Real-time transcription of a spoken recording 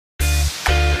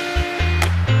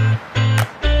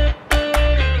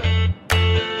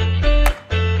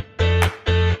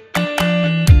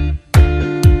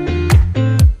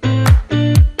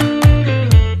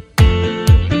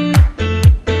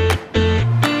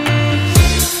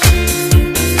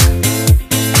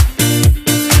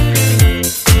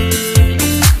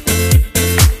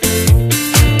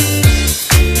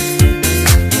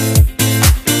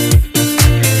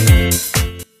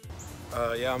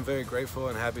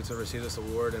happy to receive this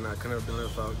award, and I couldn't have done it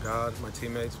without God, my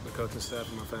teammates, the coaching staff,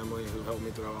 and my family who helped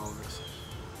me throughout all of this.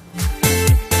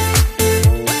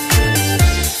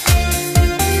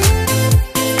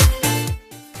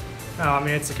 No, I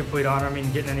mean, it's a complete honor. I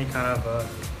mean, getting any kind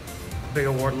of big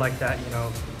award like that, you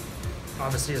know,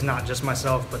 obviously is not just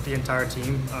myself, but the entire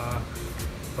team.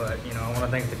 But you know, I want to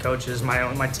thank the coaches,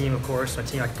 my team, of course. My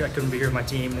team, I couldn't be here with my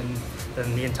team, and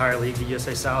then the entire league, the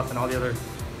USA South, and all the other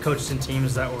coaches and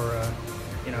teams that were,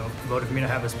 you know, voted for me to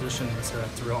have this position. It's a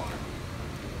real honor.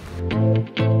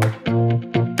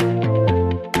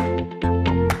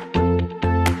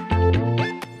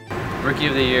 Rookie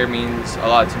of the Year means a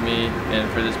lot to me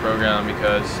and for this program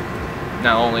because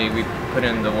not only we put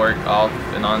in the work off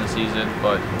and on the season,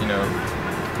 but you know,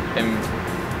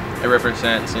 it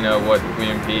represents, you know, what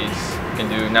WMPs can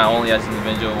do, not only as an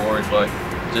individual award, but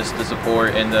just the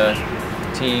support and the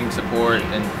team support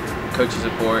and coaching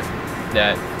support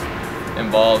that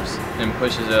involves and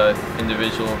pushes an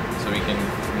individual so we can,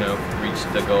 you know, reach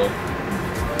the goal.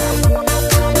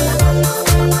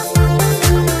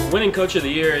 Winning Coach of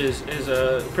the Year is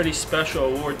a pretty special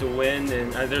award to win,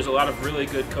 and there's a lot of really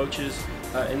good coaches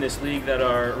in this league that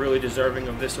are really deserving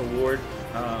of this award.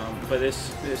 But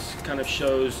this kind of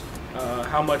shows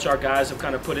how much our guys have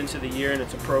kind of put into the year, and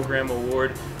it's a program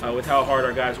award with how hard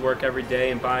our guys work every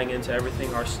day and buying into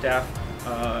everything our staff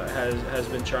has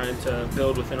been trying to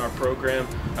build within our program,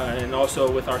 and also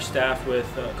with our staff, with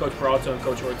Coach Peralta and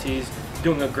Coach Ortiz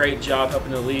doing a great job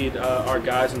helping to lead our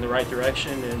guys in the right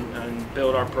direction and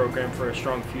build our program for a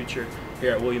strong future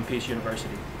here at William Peace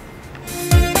University.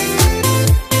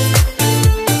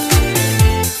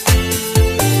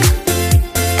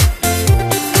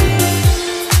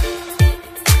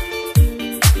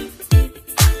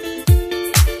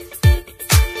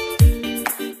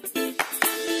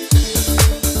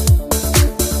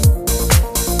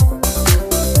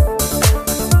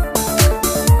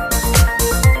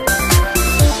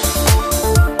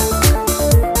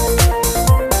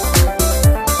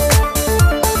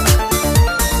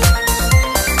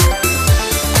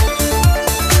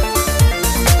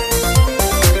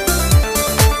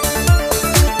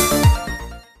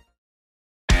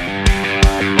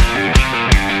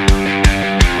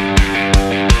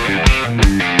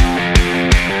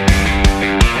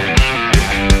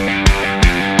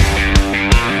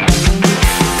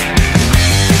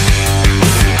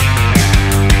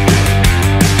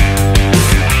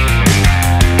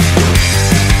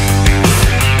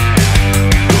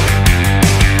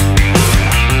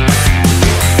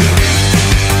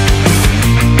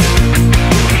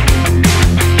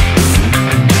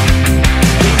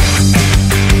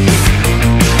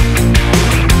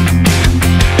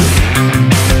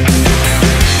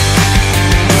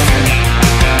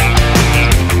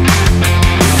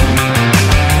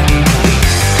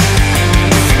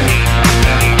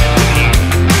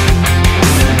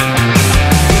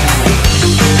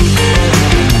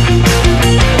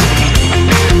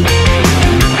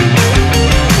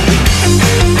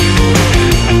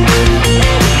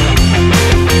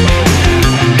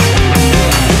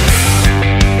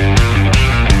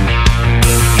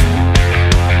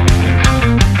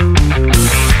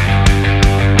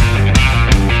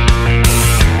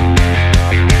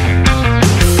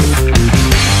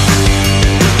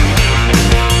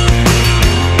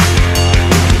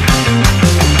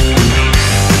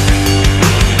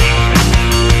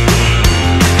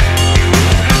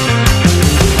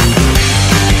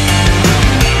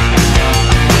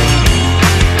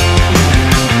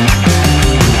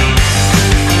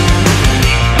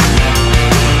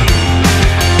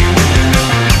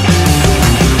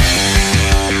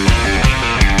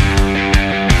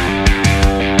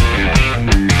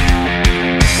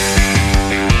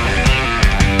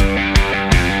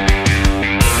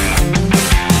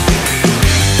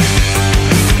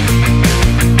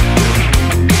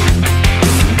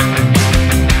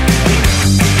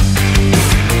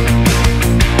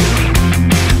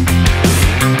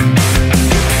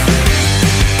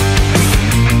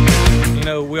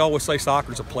 We always say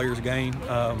soccer is a player's game,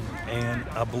 and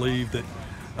I believe that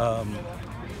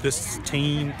this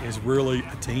team is really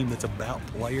a team that's about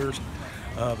players.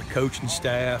 The coaching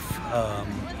staff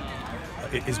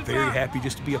is very happy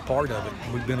just to be a part of it.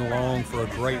 We've been along for a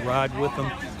great ride with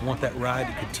them. We want that ride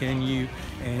to continue,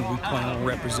 and we plan on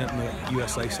representing the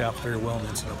USA South very well in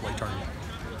the NCAA tournament.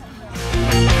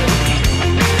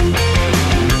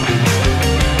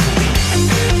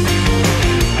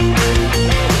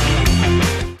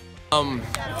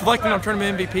 Reflecting on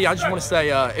tournament MVP, I just want to say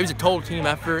it was a total team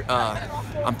effort.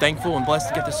 I'm thankful and blessed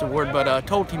to get this award, but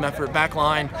total team effort. Back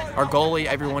line, our goalie,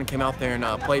 everyone came out there and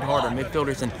played hard. Our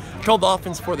midfielders, and controlled the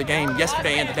offense for the game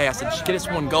yesterday and today. I said, just get us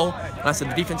one goal. And I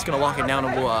said, the defense is going to lock it down,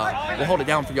 and we'll hold it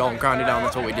down for y'all and grind it down.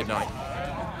 That's what we did tonight.